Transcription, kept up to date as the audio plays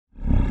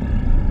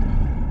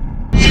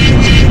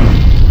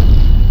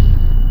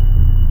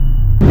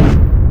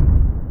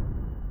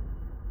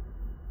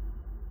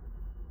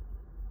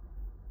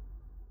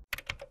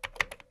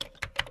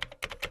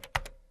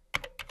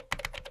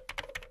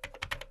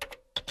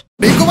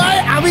রিঙ্কু ভাই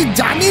আমি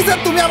জানি যে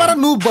তুমি আমার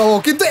নুব পাবো,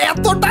 কিন্তু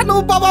এতটা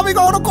নুব পাবো আমি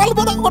কখনো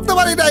কল্পনা করতে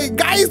পারি নাই।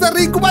 গাইস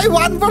রিঙ্কু ভাই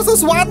 1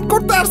 ভার্সেস 1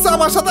 করতে আসছে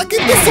আমার সাথে,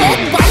 কিন্তু সব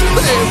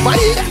বাড়তে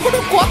ভাই এখনো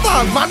কথা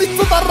মানিক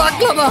তো তার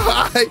রাখলো না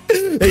ভাই।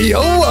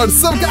 Yo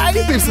what's up guys,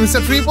 it's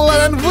Mr. Triple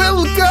and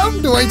welcome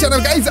to my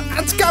channel guys।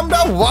 আজকে আমরা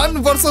 1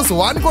 ভার্সেস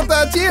 1 করতে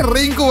আছি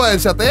রিঙ্কু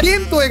ভাইয়ের সাথে,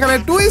 কিন্তু এখানে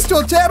টুইস্ট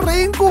হচ্ছে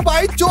রিঙ্কু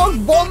ভাই চোখ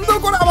বন্ধ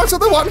করে আমার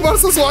সাথে 1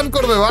 ভার্সেস 1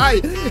 করবে ভাই।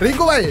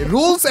 রিঙ্কু ভাই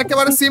রুলস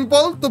একেবারে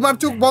সিম্পল, তোমার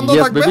চোখ বন্ধ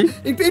থাকবে,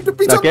 একটু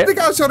পিছন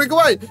থেকে আসো রিঙ্কু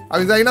ভাই।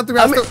 আমি জানি না তুমি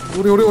আজকে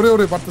ওরে ওরে ওরে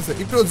ওরে পারতেছে,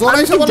 একটু জোরে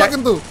এসে বলো,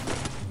 কিন্তু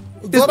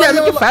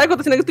আমি ফায়ার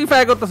করতেছ না, তুই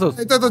ফায়ার করতেছস।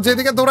 এই তো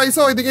যেদিকে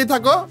দৌড়াইছো ওইদিকেই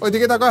থাকো,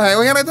 ওইদিকেই থাকো। হ্যাঁ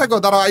ওখানেই থাকো,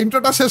 দাঁড়াও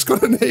ইন্ট্রোটা শেষ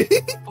করে নেই।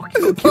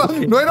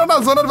 নইরো না,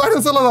 জোনের বাইরে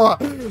চলে যাওয়া।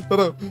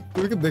 ধরো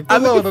তুমি কি দেখতে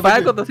পাও? আমি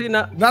ফায়ার করতেছি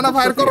না। না না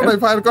ফায়ার করো না,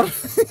 ফায়ার করো।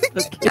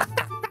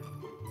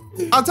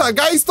 আচ্ছা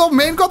গাইস, তো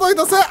মেইন কথা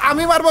হইতাছে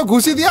আমি মারবো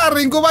ঘুষি দিয়ে আর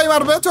রিঙ্কু ভাই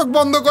মারবে চোখ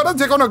বন্ধ করে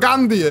যে কোনো গান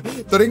দিয়ে।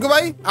 তো রিঙ্কু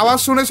ভাই আওয়াজ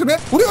শুনে শুনে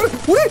উড়ে উড়ে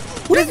উড়ে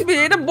উড়ে,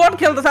 এটা বট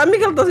খেলতেছে, আমি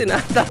খেলতেছি না।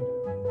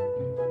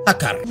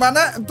 আকার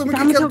মানে তুমি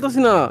কি খেলতেছি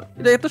না,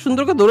 এটা এত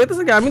সুন্দর করে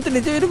দৌড়াইতেছে কি? আমি তো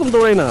নিজে এরকম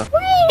দৌড়াই না।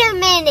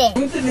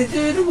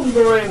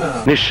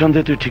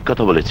 নিঃসন্দেহে তুই ঠিক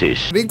কথা বলেছিস।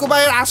 রিঙ্কু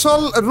ভাইয়ের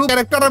আসল রূপ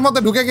ক্যারেক্টারের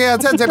মধ্যে ঢুকে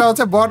গিয়েছে, যেটা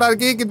হচ্ছে বট আর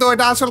কি, কিন্তু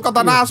এটা আসল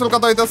কথা না। আসল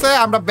কথা হইতাছে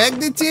আমরা ব্যাগ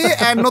দিচ্ছি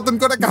এন্ড নতুন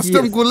করে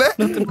কাস্টম খুলে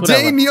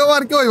যেই নিয়ম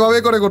আর কি ওইভাবে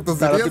করে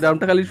করতেছি।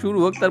 রাউন্ডটা খালি শুরু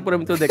হোক, তারপর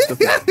আমি তো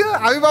দেখতেছি।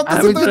 আমি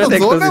ভাবতেছি তুমি তো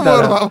জোনে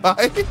মরবা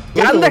ভাই।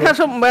 গান দেখার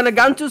সময় মানে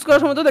গান চুজ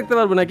করার সময় তো দেখতে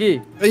পারবো নাকি?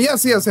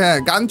 ইয়েস ইয়েস, হ্যাঁ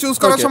গান চুজ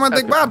করার সময়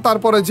দেখবা, আর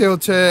তারপরে যে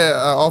হচ্ছে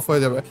অফ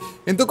হয়ে যাবে।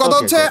 কিন্তু কথা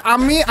হচ্ছে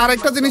আমি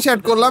আরেকটা জিনিস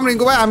অ্যাড করলাম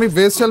রিঙ্কু ভাই, আমি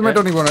ভেস্ট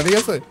হেলমেটও নিব না, ঠিক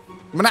আছে?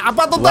 মানে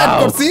আপাতত অ্যাড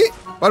করছি,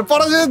 আর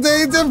পরে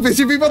যে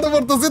বেশি বিপদে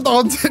পড়তেছি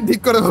তখন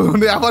ঠিক করে বলবো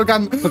আবার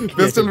গান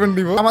ভেস্ট হেলমেট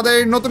নিব। আমাদের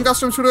নতুন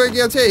কাস্টম শুরু হয়ে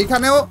গিয়েছে,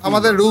 এখানেও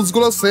আমাদের রুলস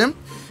গুলো সেম।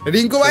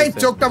 রিঙ্কু ভাই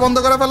চোখটা বন্ধ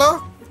করে ফেলো।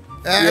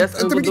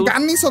 তুমি কি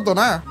গান নিছো তো?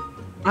 না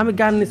আমি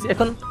গান নিছি,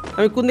 এখন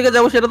আমি কোন দিকে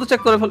যাবো সেটা তো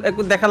চেক করে ফেল,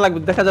 একটু দেখা লাগবে,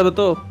 দেখা যাবে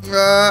তো।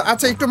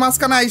 আচ্ছা একটু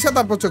মাঝখানে আইসা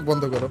তারপর চোখ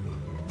বন্ধ করো।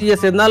 ঠিক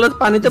আছে, নালে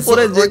পানিতে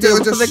পড়ে যে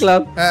অবস্থা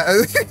দেখলাম।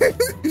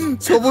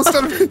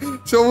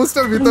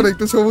 সবুজটার ভিতরে,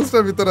 একটু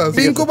সবুজটার ভিতরে আছে।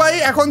 রিঙ্কু ভাই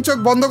এখন চোখ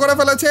বন্ধ করে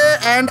ফেলেছে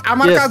এন্ড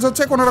আমার কাজ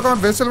হচ্ছে কোন রকম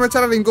ভেসেল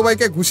মেচারা রিঙ্কু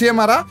ভাইকে ঘুষিয়ে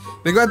মারা।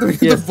 রিঙ্কু ভাই তুমি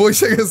কিন্তু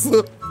বসে গেছো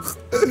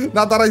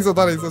না? দাঁড়াইছো।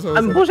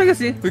 আমি বসে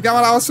গেছি। তুই কি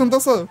আমার আওয়াজ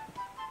শুনতেছো?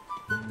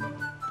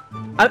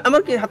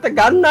 আমার কি হাতে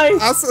গান নাই?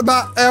 আছে না,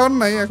 এখন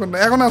নাই,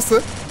 এখন আছে।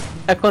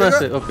 এখন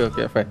আছে, ওকে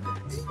ওকে ফাইন।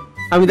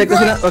 আমি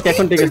দেখতেছি না, ওকে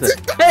এখন ঠিক আছে।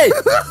 এই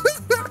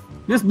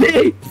দিস বি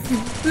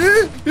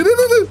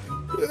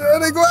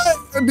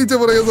নিচে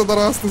পড়ে গেছে,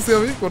 তারা আসতেছি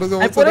আমি। করে যাবো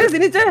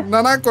না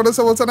না,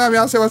 করেছে বলছে না, আমি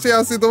আশেপাশে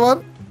আছি তোমার।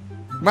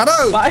 মারো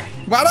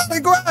মারো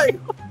রিঙ্কু ভাই,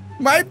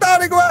 মাইটা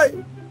রিঙ্কু ভাই।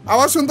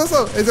 আওয়াজ শুনতেছো?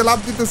 এই যে লাভ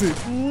দিতেছি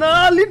না,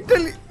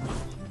 লিটারালি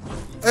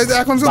এই যে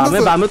এখন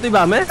শুনতেছো? বামে তুই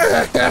বামে,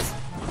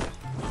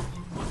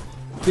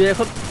 তুই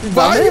এখন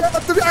বামে,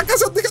 তুমি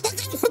আকাশের দিকে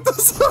তাকিয়ে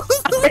করতেছো।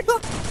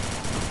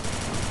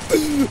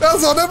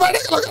 জোরে বাইরে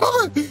গেল কেন?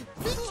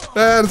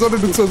 হ্যাঁ জোরে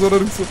ঢুকছো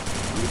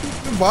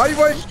ভাই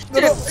ভাই।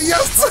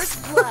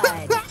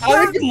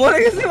 আমি কি মরে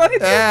গেছি?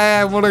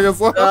 হ্যাঁ মরে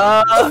গেছো।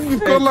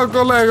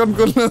 করলো এখন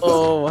করলো। ও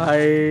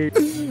ভাই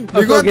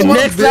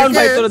নেক্সট রাউন্ড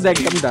ভাই তোর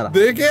দেখলাম, দাঁড়া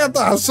দেখে এত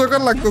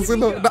হাস্যকর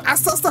লাগতেছিল।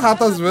 আস্তে আস্তে হাত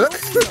আসবে।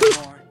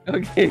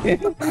 ওকে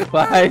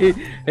ভাই,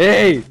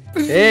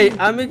 এই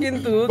আমি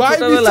কিন্তু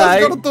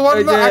ছোটবেলায় তোমার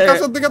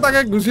আকাশের দিকে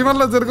তাকায় ঘুষি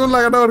মারলে যেরকম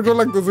লাগাটা ওরকম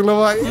লাগতেছিল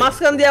ভাই।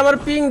 মাঝখান দিয়ে আমার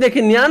পিং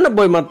দেখি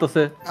 99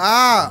 মারতেছে।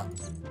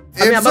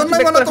 আমি আবার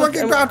তোমাকে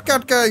একটু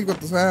আটকে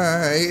করতেছ।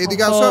 হ্যাঁ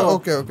এদিকে আসো।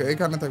 ওকে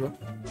এখানে থাকো।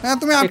 হ্যাঁ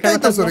তুমি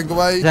আটকাইতেছো রিঙ্কু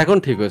ভাই। এখন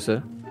ঠিক হয়েছে?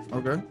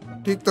 ওকে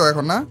ঠিক তো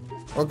এখন না?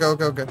 ওকে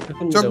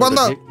চোখ বন্ধ।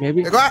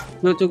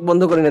 চোখ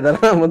বন্ধ করি না,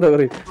 দাঁড়া বন্ধ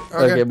করি।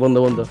 ওকে বন্ধ।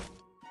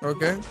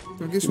 ওকে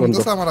তুমি কি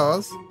শুনতেছ আমার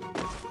আওয়াজ?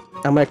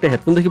 আমার একটা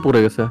হেডফোন দেখি পড়ে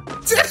গেছে।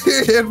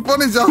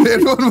 হেডফোনই যাও,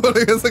 হেডফোন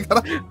পড়ে গেছে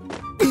কারা?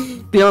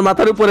 তুই আমার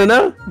মাথার উপরে না?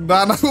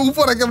 না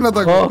উপরে কেমনে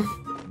থাকো?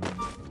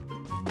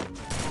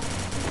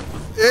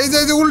 এই যে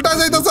উল্টা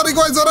যাইতাছ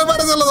রিঙ্কু ভাই, জোরে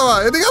মারে চলে যাওয়া।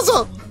 এদিকে আসো।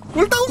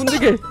 উল্টা কোন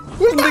দিকে?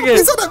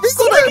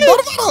 পিছনে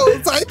দৌড় মারো।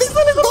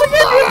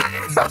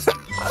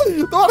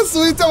 তোমার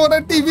সুইচে মনে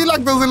টিভি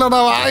লাগতেছিল না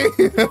ভাই।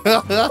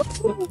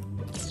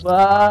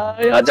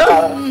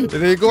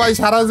 রিঙ্কু ভাই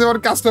সারা জীবন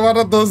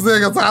কাস্টমাররা দোষ দিয়ে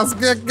গেছে,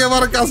 আজকে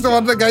একেবারে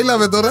কাস্টমাররা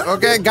গাইলাবে ধরে।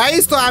 ওকে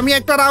গাইস, তো আমি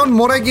একটা রাউন্ড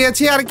মরে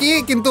গিয়েছি আর কি,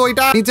 কিন্তু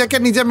ওইটা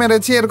নিজে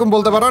মেরেছি এরকম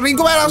বলতে পারো।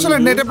 রিঙ্কু ভাই আসলে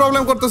নেটে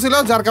প্রবলেম করতেছিল,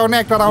 যার কারণে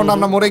একটা রাউন্ড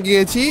আমরা মরে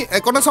গিয়েছি।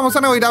 কোনো সমস্যা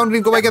নেই, ওই রাউন্ড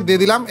রিঙ্কু ভাইকে দিয়ে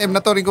দিলাম। এমনি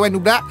তো রিঙ্কু ভাই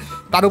নুবড়া,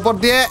 তার উপর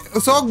দিয়ে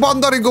চোখ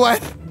বন্ধ রিঙ্কু ভাই।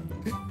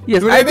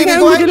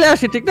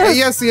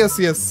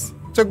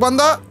 চোখ বন্ধ।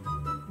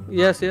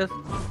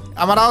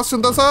 আমার আওয়াজ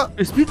শুনতেছো?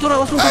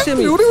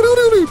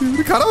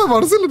 খারাপ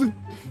মারছিল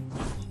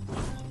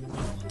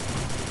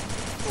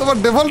তোমার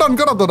ডেফল্ট অন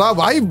করো তো না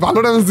ভাই, ভালো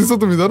ড্যামেজ দিছো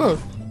তুমি জানো।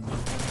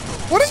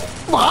 ওরে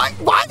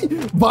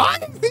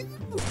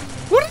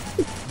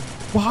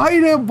ভাই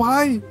রে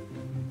ভাই,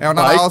 এমন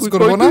আওয়াজ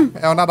করবো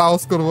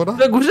না।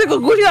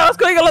 ঘুষি আওয়াজ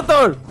করে গেল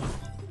তোর।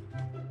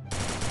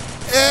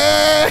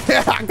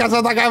 আকাশে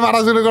তাকায় মারা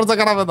শুরু করছে,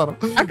 খারাপ ধরো।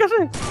 আকাশে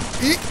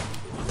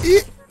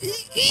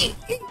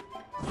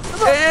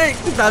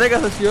তারে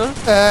কাছে শিওর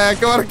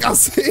একেবারে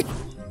কাছে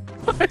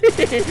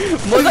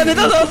মজা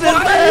নিতে দাও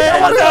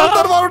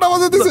তার 12টা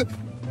বাজে দিছে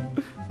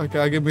ওকে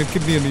আগে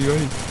মেডকিট নিয়ে নিই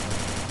ভাই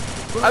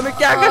আমি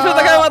কি আকাশে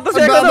তাকায় মারতেছি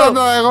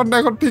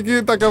এখন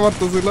ঠিকই তাকে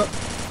মারতেছিল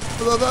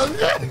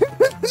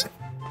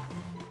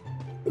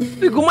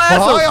তুই ঘুমায়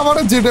আছো ভাই আমার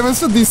যে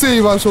ড্যামেজটা দিছে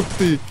এইবার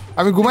সত্যি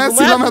আমি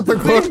ঘুমাইছিলাম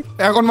এতক্ষণ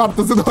এখন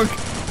মারতেছি তোকে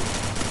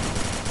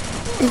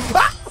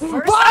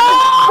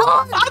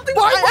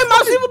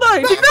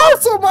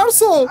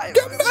মারছো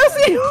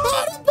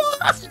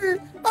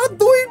আর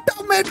দুইটা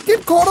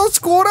মেডকিট খরচ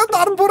করে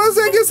তারপরে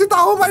সে গেছি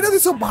তাও মাইরা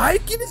দিছো ভাই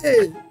কি রে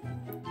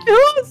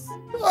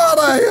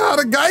আরে यार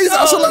গাইস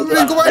আসলে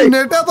রিঙ্কু ভাই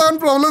নেটে তখন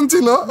প্রবলেম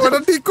ছিল ওটা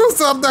ঠিক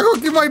করছে আর দেখো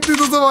কি মাইট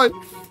দিতেছে ভাই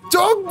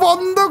চোখ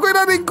বন্ধ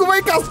কইরা রিঙ্কু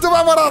ভাই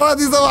কাস্টমার আমার হারা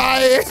দিছে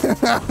ভাই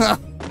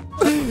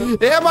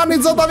এ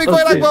মানিস আমি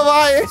কই রাখবো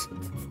ভাই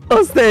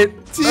ওস্তাদ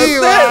জি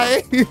ভাই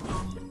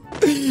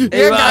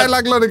এ গায়ে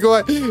লাগলো রিঙ্কু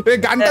ভাই এই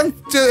গানটা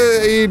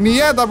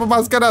নিয়ে তারপর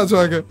মাঝখানে আছো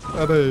আগে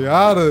আরে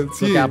यार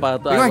জি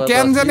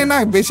কেন জানি না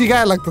বেশি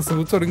গায়ে লাগতেছে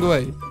বুঝছো রিঙ্কু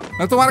ভাই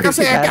তোমার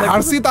কাছে এক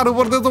হারসি তার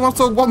উপর দিয়ে তোমার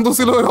চোখ বন্ধ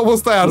ছিল ওই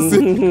অবস্থায় হারসি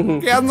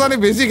কেন জানি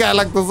বেশি গায়ে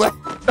লাগতেছে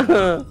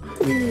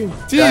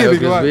জি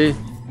রিঙ্কু ভাই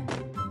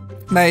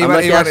না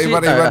এবার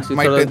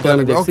মাইট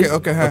ওকে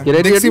ওকে হ্যাঁ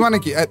দেখছি মানে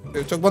কি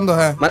চোখ বন্ধ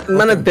হ্যাঁ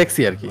মানে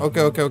দেখছি আর কি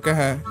ওকে ওকে ওকে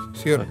হ্যাঁ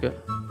শিওর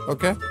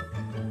ওকে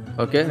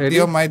ওকে রেডি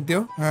দিও মাইট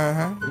দিও হ্যাঁ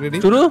হ্যাঁ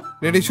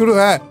রেডি শুরু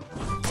হ্যাঁ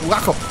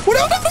ওয়াকো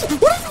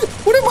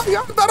ওরে ভাই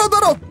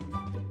দাঁড়াও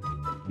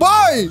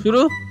ভাই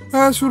শুরু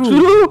হ্যাঁ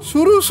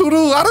শুরু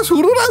আরে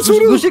শুরু না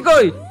শুরু খুশি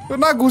কই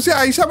না ঘুষি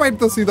আইসা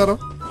মাইরতেছি দাঁড়াও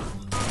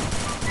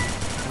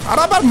আর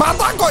আবার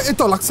মাথা কই এই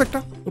তো লাগছে একটা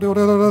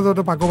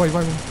ওরে ভাগো ভাই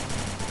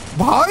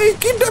ভাই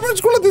কি ড্যামেজ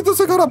গুলো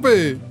দিতেছে খারাপে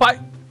ভাই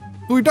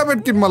দুইটা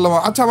মেডকিট মারলাম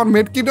আচ্ছা আমার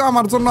মেডকিটও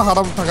আমার জন্য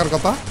হারাম থাকার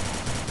কথা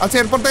আচ্ছা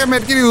এরপর থেকে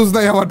মেডকিট ইউজ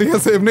নাই আমার ঠিক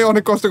আছে এমনি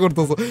অনেক কষ্ট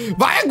করতেছো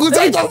ভাই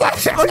গুছাই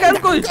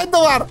কই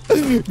তোমার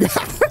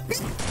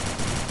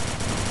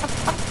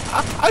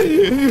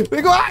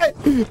দেখো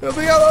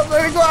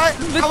ভাই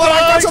আমার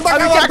আকাশে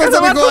টাকা মারতেছে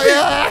দেখো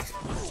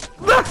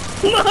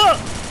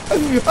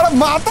আরে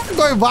মাথা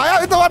কই ভাই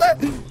আমি তো মানে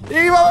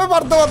এইভাবে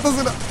মারতে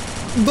পারতেছি না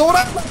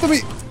দৌড়াই না তুমি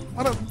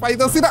আরে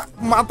পাইতাছি না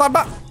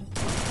মাথাটা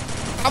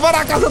আবার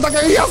আকাশে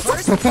তাকাই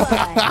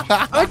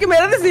আমি কি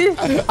মেরে দিছি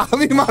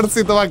আমি মারছি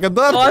তোমাকে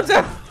ধর আচ্ছা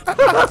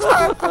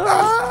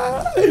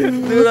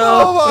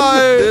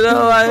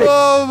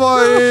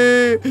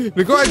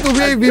তুমি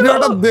এই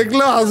ভিডিওটা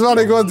দেখলে হাসবা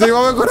রেখো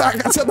যেভাবে করে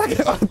আকাশে তাকে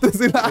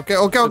মারতেছি না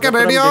ওকে ওকে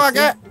রেডি হও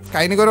আগে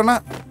কাহিনী করো না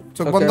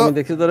চোখ বন্ধ আমি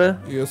দেখছি তোরে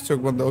ইয়েস চোখ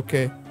বন্ধ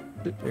ওকে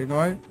এই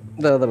নয়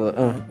দাঁড়া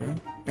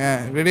হ্যাঁ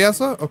রেডি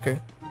আছো ওকে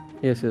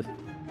ইয়েস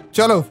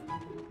চলো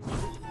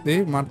দি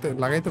মারতে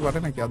লাগাইতে পারে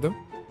নাকি আদম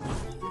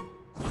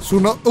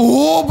শুনো ও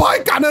ভাই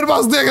কানের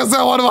বাস দিয়ে গেছে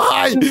আমার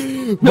ভাই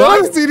ভাই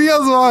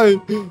সিরিয়াস ভাই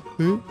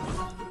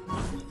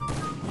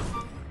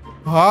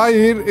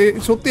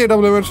সত্যি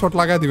এডব্লিউ এর শট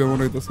লাগাই দিবে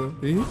মনে হইতেছে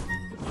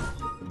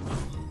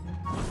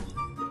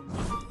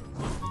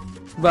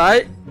ভাই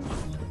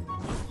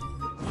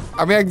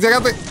আমি এক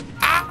জায়গাতে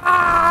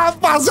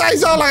পাশে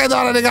আইসাও লাগাই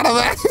দেওয়ার রে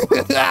কারণে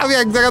আমি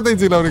এক জায়গাতেই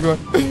ছিলাম রে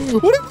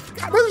ওরে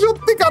কানে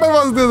সত্যি কানে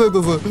বাস দিয়ে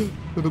যাইতেছে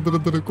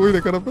ধরে কই রে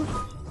খারাপ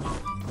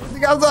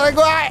ঠিক আছে আরে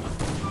কই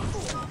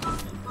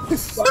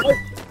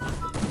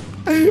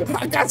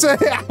আকাশে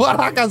আবার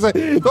আকাশে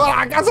তোমার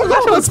আকাশে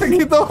যাচ্ছে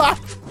কি তোমার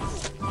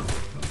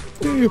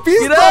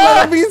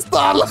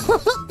পিস্তল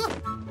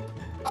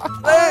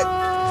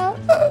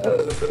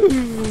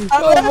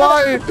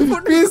ভাই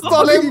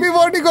পিস্তল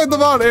MP40 কই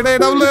তোমার এটা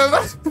এডব্লিউ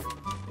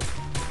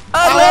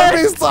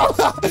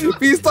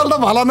পিস্তলটা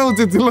ভালানো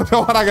উচিত ছিল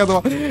সবার আগে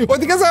তোমার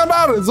ওইদিকে যাও না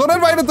জোনের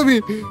বাইরে তুমি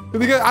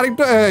এদিকে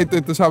আরেকটু এই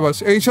তো সাবাস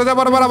এই সোজা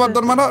বারবার আবার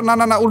দর মারো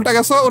না উল্টা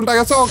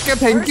গেছো ওকে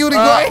থ্যাংক ইউ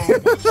রিকো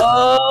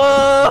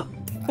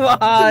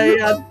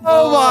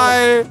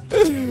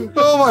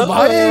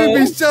ভাই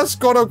বিশ্বাস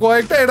করো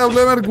কয়েকটা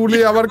এডব্লিউ এর গুলি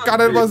আমার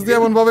কানের পাশ দিয়ে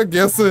এমন ভাবে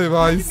গেছে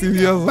ভাই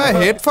সিরিয়াস ভাই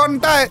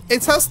হেডফোনটা এই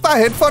সস্তা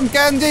হেডফোন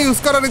কেন যে ইউজ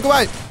করো রিকো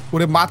ভাই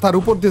ওরে মাথার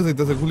উপর দিয়ে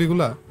যাইতেছে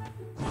গুলিগুলা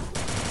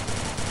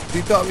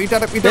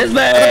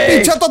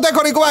पीछे तो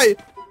देखो रिको भाई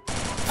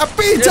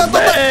पीछे तो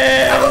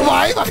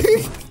भाई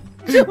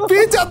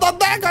पीछे तो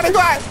देखो रिको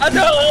भाई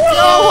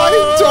भाई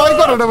जॉय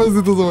करो ना बस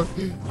तो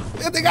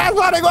ये दिखा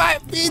सारे को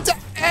पीछे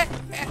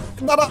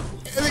दादा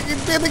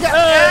ये दिखा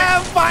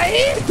भाई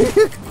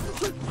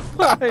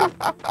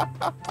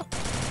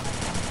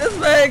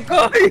इसमें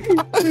कोई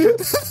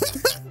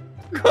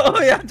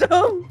आ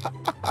जाओ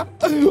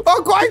ओ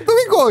कोई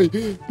তুমি কই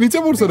নিচে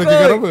পড়ছো নাকি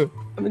খারাপ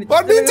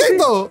और नीचे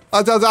तो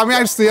अच्छा আমি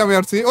আসছি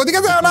ওদিকে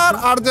যাও না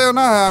আর যাও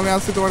না আমি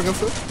আসছি তোমার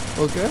কাছে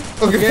ওকে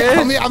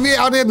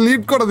আমি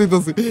লিড করে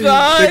দিতেছি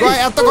দেখো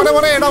এত করে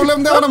মানে এডব্লিউএম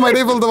দিয়ে মানে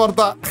মেরেই বলতে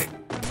পারতা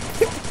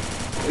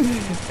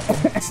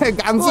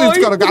গান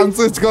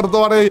সুইচ করো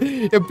তোমার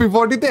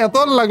MP40 তে এত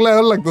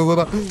লাগতো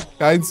না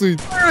গান সুইচ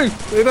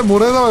এটা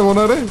মরে যাবে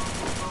মনে রে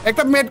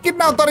একটা মেডকিট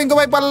নাও তো রিঙ্কু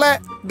ভাই পারলে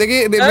দেখি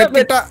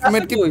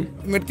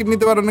মেডকিট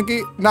নিতে পারো নাকি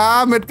না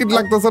মেডকিট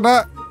লাগতেছে না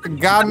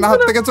গান হাত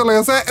থেকে চলে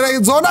গেছে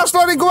জোন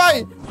আসলো রিঙ্কু ভাই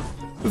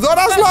জোর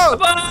আসলো।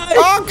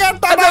 ওকে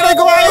টাটা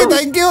রিঙ্কু ভাই,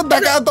 থ্যাংক ইউ।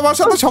 দেখা তোমার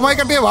সাথে সময়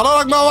কাটিয়ে ভালো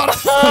লাগলো আমার।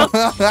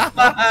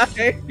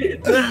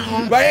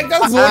 ভাই একটা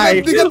জোরের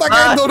দিকে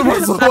তাকাই দৌড়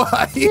মারছো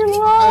ভাই।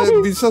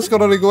 বিশ্বাস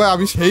করো রিঙ্কু ভাই,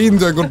 আমি সেই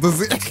এনজয়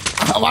করতেছি,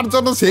 আমার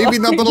জন্য সেই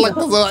বিনোদন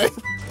লাগতেছে ভাই।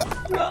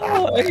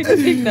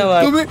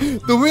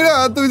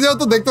 তুমি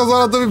যেহেতু দেখতেছো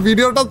না, তুমি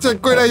ভিডিওটা চেক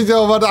করে আইছো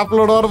আমার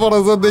আপলোড হওয়ার পরে,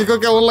 দেখো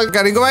কেমন লাগে।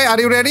 রিঙ্কু ভাই are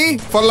you ready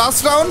for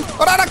last round?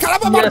 ওরা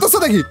খারাপ মারতেছে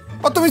দেখি।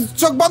 ও তুমি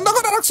চোখ বন্ধ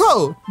করে রাখছো?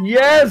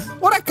 ইয়েস।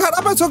 ওরা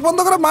খারাপ চোখ বন্ধ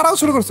করে মারাও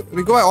শুরু করছে।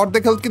 রিঙ্কু ভাই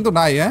অর্ধেক হেলথ কিন্তু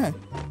নাই। হ্যাঁ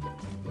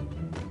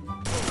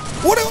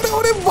ওরে ওরে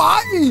ওরে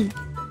ভাই,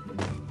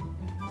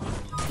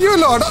 কি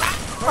হলো?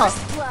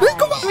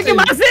 রিঙ্কু ভাই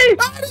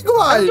রিঙ্কু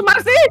ভাই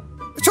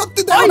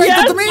সত্যি দেখো নাই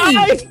তো তুমি?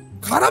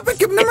 খারাপে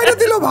কেমনে মেরে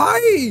দিল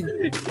ভাই।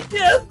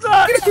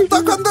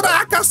 তখন ধরে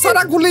আকাশ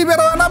ছাড়া গুলি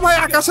বেরোয় না ভাই,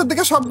 আকাশের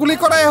দিকে সব গুলি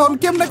করা, এখন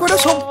কেমনে করে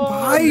সব।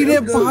 ভাই রে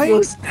ভাই,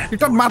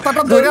 এটা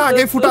মাথাটা ধরে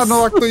আগে ফুটানো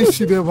রাখতো।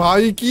 ইসিরে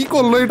ভাই কি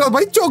করলো এটা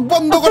ভাই, চোখ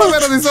বন্ধ করে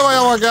মেরে দিছে ভাই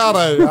আমাকে। আর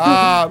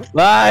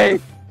ভাই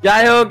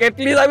যাই হোক,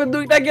 এটলিস্ট আমি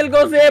 2টা কিল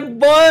করছি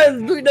বস,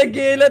 2টা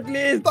কিল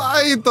এটলিস্ট।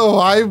 তাই তো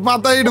ভাই,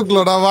 মাথায়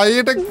ঢুকলো না ভাই,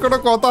 এটা কোনো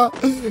কথা?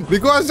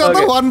 রিঙ্কু ভাইয়ের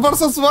সাথে 1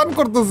 ভার্সেস 1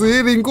 করতেছি,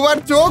 রিঙ্কু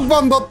ভাইয়ের চোখ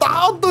বন্ধ,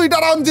 তাও 2টা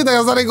রাউন্ড জিতে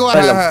গেছে রিঙ্কু ভাই।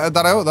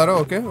 দাঁড়াও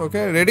ওকে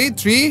ওকে রেডি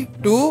 3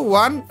 2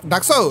 1।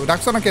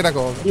 ডাকছো না কে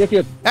ডাকো?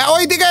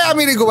 ওই দিকে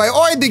আমি রিঙ্কু ভাই,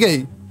 ওই দিকেই।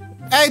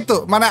 এই তো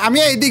মানে আমি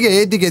এইদিকে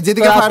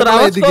যেদিকে ফায়ার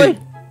করে এইদিকে।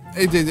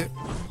 এই যে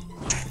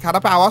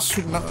খারাপ আওয়াজ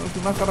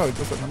শোনা করা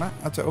হইতেছে না?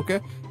 আচ্ছা ওকে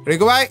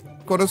রিঙ্কু ভাই,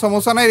 কোনো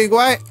সমস্যা নাই রিঙ্কু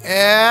ভাই।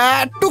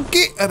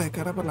 টুকি আরে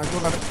খারাপ লাগলো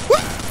না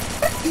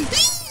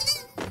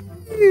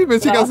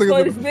বেশি কাছে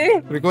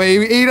রিঙ্কু ভাই।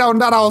 এই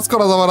রাউন্ডে আর আওয়াজ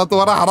করা যাবে না,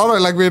 তোমার হারানো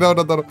লাগবে এই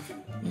রাউন্ডে। ধরো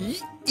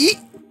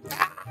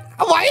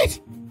ভাই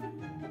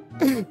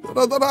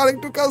ধরো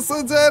আরেকটু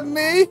কাছে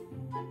নেই।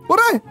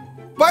 ওরে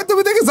ভাই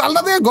তুমি দেখি জানলা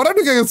থেকে ঘরে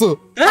ঢুকে গেছো।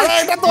 আরে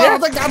এটা তো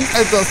হাতে গান।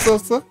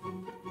 আচ্ছা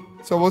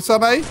সমস্যা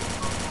নাই,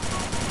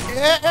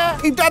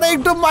 এটারে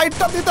একটু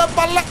মাইটটা দিতে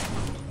পারলে।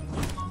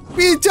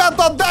 পিছা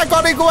তো দেখো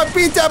রিঙ্কু ভাই,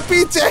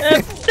 পিছে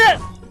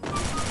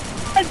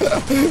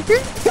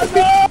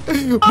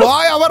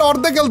ভাই আমার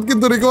অর্ধেক হেলথ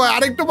কিন্তু রিঙ্কু ভাই,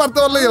 আরেকটু মারতে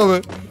পারলেই হবে।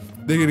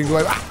 দেখি রিঙ্কু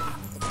ভাই,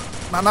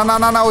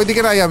 না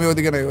ওইদিকে নাই, আমি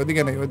ওইদিকে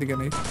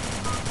নেই।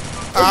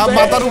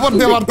 মাথার উপর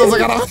দিয়ে মারতেছে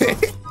খারাপ।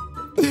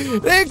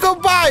 রিঙ্কু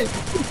ভাই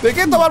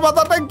দেখি তোমার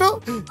মাথাটা একটু।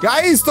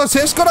 গাইস তো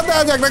শেষ করে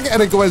দেওয়া যাক নাকি?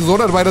 রিঙ্কু ভাই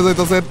জোনের বাইরে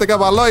যাইতেছে, এর থেকে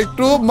ভালো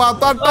একটু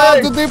মাথাটা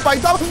যদি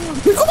পাইতাম।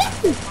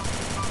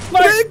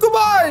 রিঙ্কু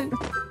ভাই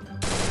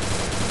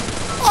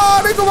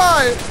রিঙ্কু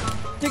ভাই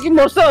তুই কি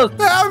মরছস?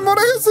 আমি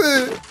মরে গেছি।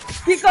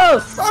 কি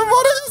কস? আমি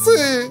মরে গেছি।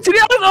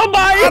 সিরিয়াস? ও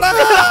ভাই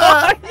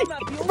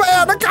ভাই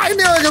এটা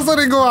কাহিনী হয়ে গেছে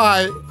রিঙ্কু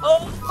ভাই।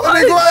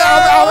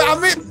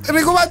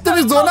 রিঙ্কু ভাই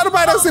তুমি জোনের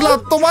বাইরে ছিল,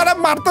 তোমার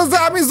মারতেছে,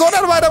 আমি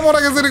জোনের বাইরে মরে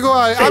গেছি রিঙ্কু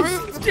ভাই। আমি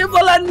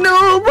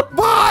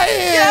ভাই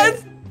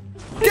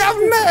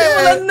কেমনে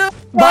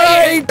ভাই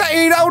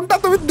এই রাউন্ডটা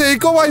তুমি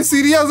দেখো ভাই,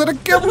 সিরিয়াস এটা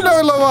কেমনে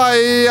হলো ভাই?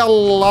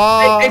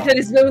 আল্লাহ,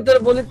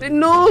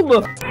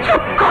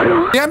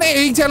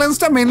 এই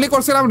চ্যালেঞ্জটা মেইনলি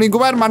করছিলাম রিঙ্কু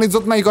ভাইয়ের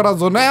মানিজ্জত নাই করার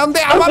জন্য, এখন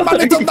আমার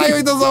মানিজ্জত নাই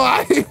হইতেছে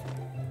ভাই।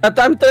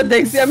 আমি তো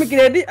দেখছি, আমি কি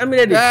রেডি? আমি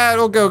রেডি। হ্যাঁ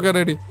ওকে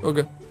রেডি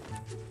ওকে।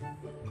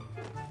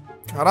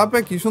 খারাপে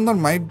কি সুন্দর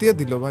মাইট দিয়ে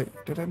দিল ভাই,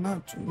 এটা না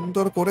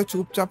সুন্দর করে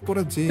চুপচাপ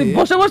করে যে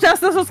বসে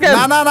আসতে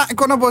না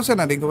কোনো বসে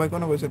না রিঙ্কু ভাই,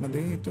 কোনো বসে না।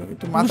 দেখি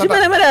একটু মাথাটা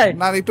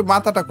না, একটু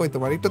মাথাটা কই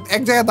তোমার, একটু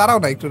এক জায়গায় দাঁড়াও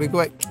না একটু রিঙ্কু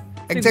ভাই,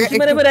 এক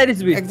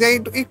জায়গায়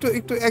একটু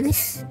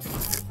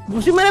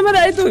ঘুষি মেরে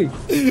আই তুই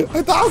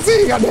তো আসি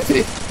গানে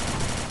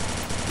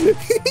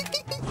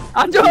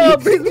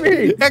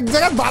এক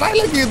জায়গায়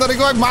দাঁড়াইলে কি তো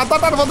রিঙ্কু ভাই,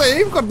 মাথাটার মধ্যে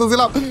এইম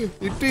করতেছিলাম,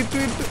 একটু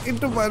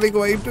রিঙ্কু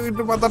ভাই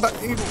একটু মাথাটা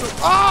একটু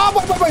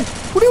ভাই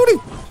উড়ি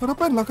সারা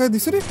পায়ে লাগাই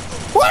দিছে রে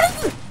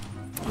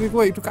রিঙ্কু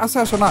ভাই, একটু কাছে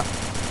আসো না।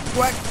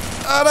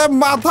 আরে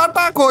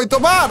মাথাটা কই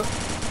তোমার?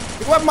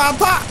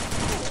 মাথা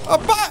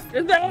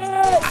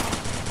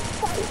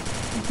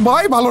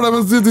ভাই ভালো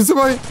ড্যামেজ দিয়ে দিছে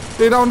ভাই,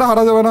 এই রাউন্ডে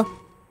হারা যাবে না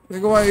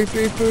রিঙ্কু ভাই।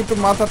 একটু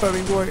মাথাটা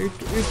রিঙ্কু ভাই,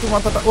 একটু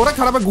মাথাটা। ওরা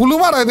খারাপ গুলু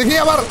মারায় দেখি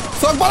আবার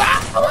চোখ বলা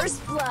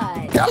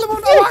খেলবো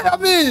না ভাই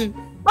আমি।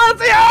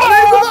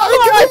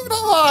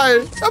 ভাই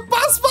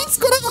 5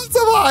 করে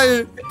বলছে ভাই,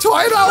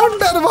 6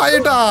 রাউন্ডের ভাই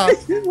এটা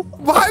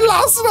ভাই,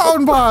 লাস্ট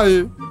রাউন্ড ভাই।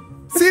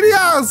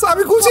 সিরিয়াস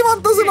আমি খুশি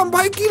মানতেছিলাম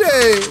ভাই। কি রে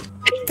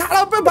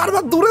খারাপে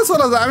বারবার দূরে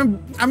চলে যায়,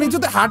 আমি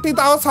যদি হাঁটি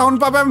তাও সাউন্ড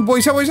পাবে, আমি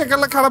বৈশা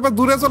খেলে খারাপে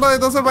দূরে চলে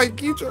যেতেছে ভাই।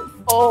 কি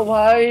ও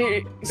ভাই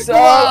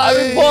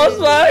আমি বস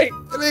ভাই,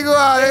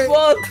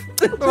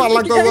 ভালো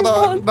লাগতেছে না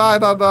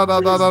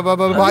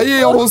ভাই,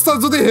 এই অবস্থা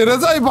যদি হেরে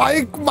যায় ভাই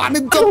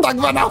বাণিজ্য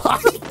থাকবে না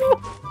ভাই।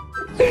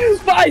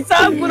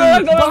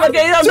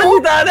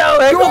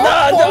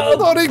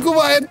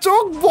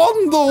 চোখ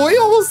বন্ধ ওই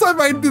অবস্থায়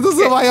মাইট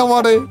দিতেছে ভাই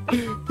আমারে,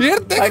 এর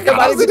থেকে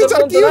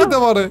কি হইতে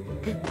পারে?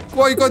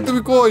 কই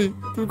তুমি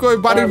কই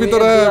বাড়ির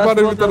ভিতরে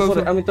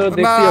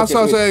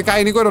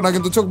কাহিনী করো না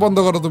কিন্তু, চোখ বন্ধ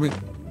করো তুমি।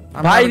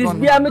 ভাই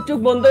আমি চোখ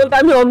বন্ধ করতে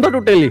আমি অন্ধ,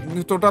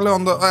 টোটালি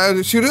অন্ধ।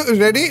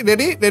 রেডি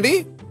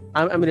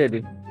আমি রেডি।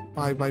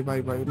 ভাই ভাই ভাই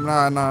ভাই না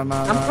না না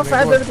আমার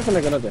ফায়ার বেরোতেছে না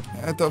কেন রে?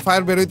 তো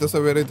ফায়ার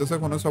বেরোইতেছে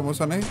কোনো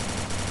সমস্যা নেই।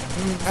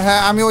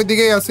 হ্যাঁ আমি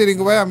ওইদিকেই আছি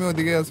রিঙ্কু ভাই, আমি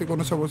ওইদিকেই আছি,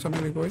 কোনো সমস্যা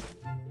নেই রিঙ্কু ভাই।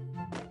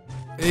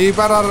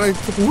 এইবার আর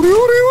উড়ি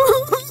উড়ি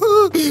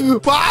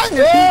ভাই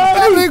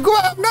রিঙ্কু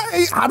ভাই না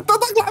এই হারতে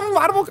থাকলে আমি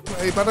মারবো।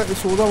 এইবার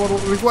সোজা মারবো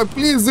রিঙ্কু ভাই,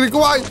 প্লিজ রিঙ্কু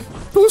ভাই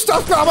টু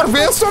স্টার্ট করে, আমার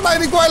বেস্টও নাই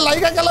রিঙ্কু ভাই,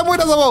 লাইকা গেলে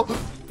মরে যাবো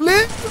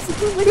প্লিজ।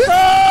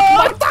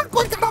 মারতা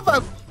কই কাটাবে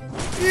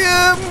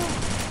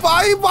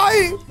ভাই ভাই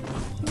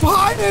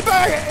ভাই, এটা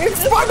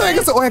এক্সপার্ট হয়ে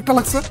গেছে। ও একটা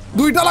লাগছে,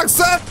 দুইটা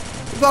লাগছে,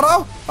 দাঁড়াও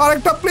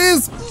আরেকটা প্লিজ,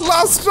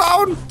 লাস্ট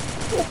রাউন্ড।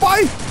 ও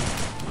ভাই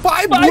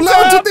ভাই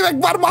ভুলেও যদি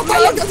একবার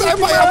মাথায় লেগে যায়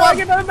ভাই আমার,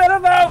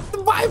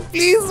 ভাই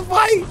প্লিজ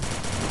ভাই,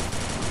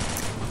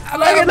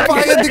 আরে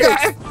ভাই এদিকে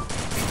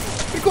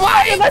রিকু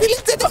ভাই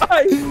প্লিজ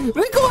ভাই,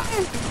 রিকু ভাই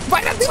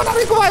বাইরে দিও না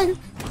রিকু ভাই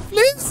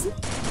প্লিজ।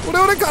 ওরে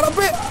ওরে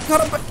খারাপে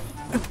খারাপে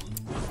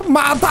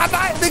মাথাটা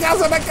এদিকে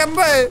আসে না কেন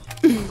রে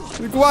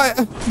রিকু ভাই,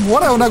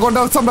 মরে না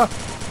গন্ডা হচ্ছে আমরা।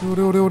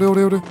 ওরে ওরে ওরে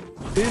ওরে ওরে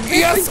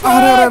ইয়েস,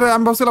 আরে আরে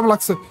আমি ভাবছিলাম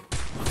লাগছে।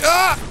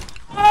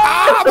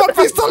 আমার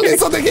পিস্তল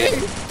নিছো দেখি,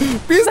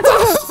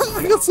 পিস্তল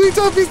সুইচ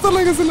অফ পিস্তল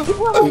লেগেছিল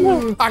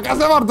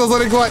আকাশে মারতো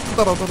সরি কই।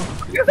 দাঁড়াও দাঁড়াও,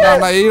 না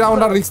না এই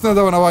রাউন্ড আর রিস্ক নিতে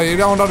যাবে না ভাই, এই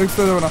রাউন্ড আর রিস্ক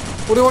নিতে যাবে না।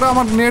 ওরে ওরে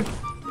আমার নেট,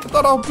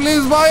 দাঁড়াও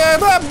প্লিজ ভাই,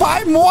 আরে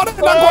ভাই মরে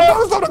না গন্ডা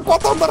হচ্ছে, আমরা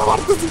কত ধরে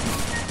মারতেছি।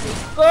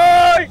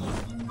 ওই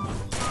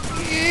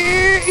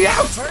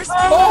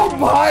ও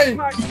ভাই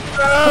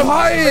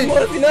ভাই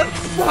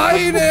ভাই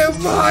রে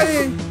ভাই,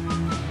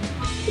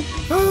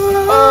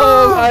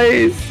 ভাই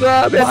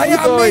সাব ভাই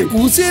আমি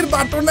ঘুষির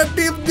বাটনের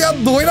টিপ দিয়ে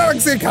ধইরা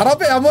রাখছি,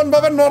 খারাপে এমন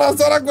ভাবে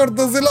নড়াচড়া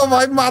করতেছিল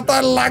ভাই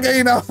মাথায়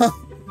লাগেই না।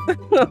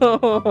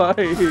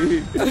 ভাই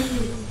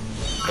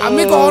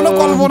আমি কখনো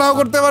কল্পনাও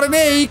করতে পারিনি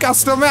এই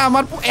কাস্টমে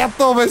আমার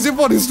এত বেশি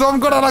পরিশ্রম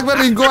করা লাগবে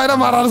রিঙ্কু ভাইরা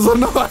মারার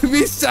জন্য, ভাই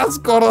বিশ্বাস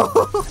করো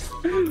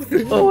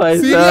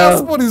সিরিয়াস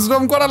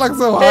পরিশ্রম করা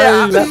লাগছে ভাই।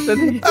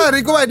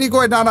 রিঙ্কু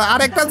ভাই না না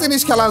আরেকটা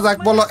জিনিস খেলা যাক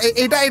বলো,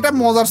 এটা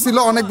মজার ছিল,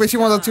 অনেক বেশি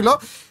মজার ছিল।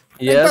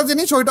 একটা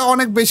জিনিস ওইটা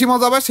অনেক বেশি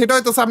মজা হবে, সেটা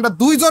হইতেছে আমরা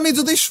দুইজনই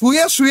যদি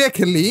শুয়ে শুয়ে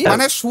খেলি,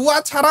 মানে শুয়া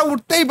ছাড়া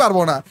উঠতেই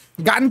পারবো না,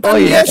 গানটা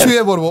নিয়ে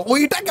শুয়ে পড়বো,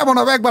 ওইটা কেমন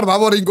হবে একবার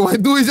ভাবো রিঙ্কু ভাই,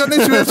 দুইজনই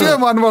শুয়ে শুয়ে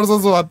মান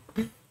ভার্সেস ওয়ান,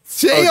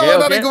 সেই হবে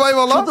না রিঙ্কু ভাই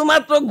বলো?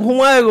 শুধুমাত্র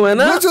ঘুমায়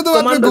না,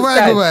 শুধুমাত্র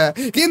ঘুমায়,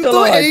 কিন্তু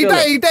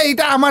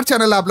এইটা আমার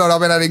চ্যানেলে আপলোড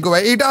হবে না রিঙ্কু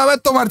ভাই, এটা হবে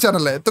তোমার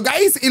চ্যানেলে। তো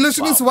গাইস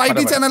ইলুশনিস্ট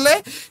ওয়াইটি চ্যানেলে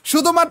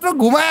শুধুমাত্র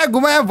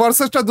ঘুমায়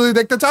ভার্সেসটা যদি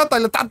দেখতে চাও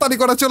তাহলে তাড়াতাড়ি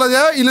করে চলে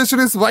যাও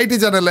ইলুশনিস্ট ওয়াইটি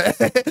চ্যানেলে।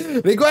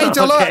 রিঙ্কু ভাই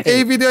চলো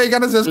এই ভিডিও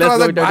এখানে শেষ করা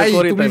যাক। ভাই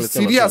তুমি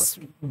সিরিয়াস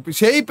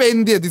সেই পেইন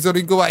দিয়ে দিছো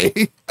রিঙ্কু ভাই।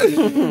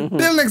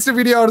 Till next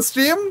video or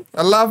stream,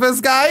 আল্লাহ হাফেজ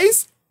গাইস,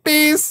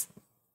 পিস।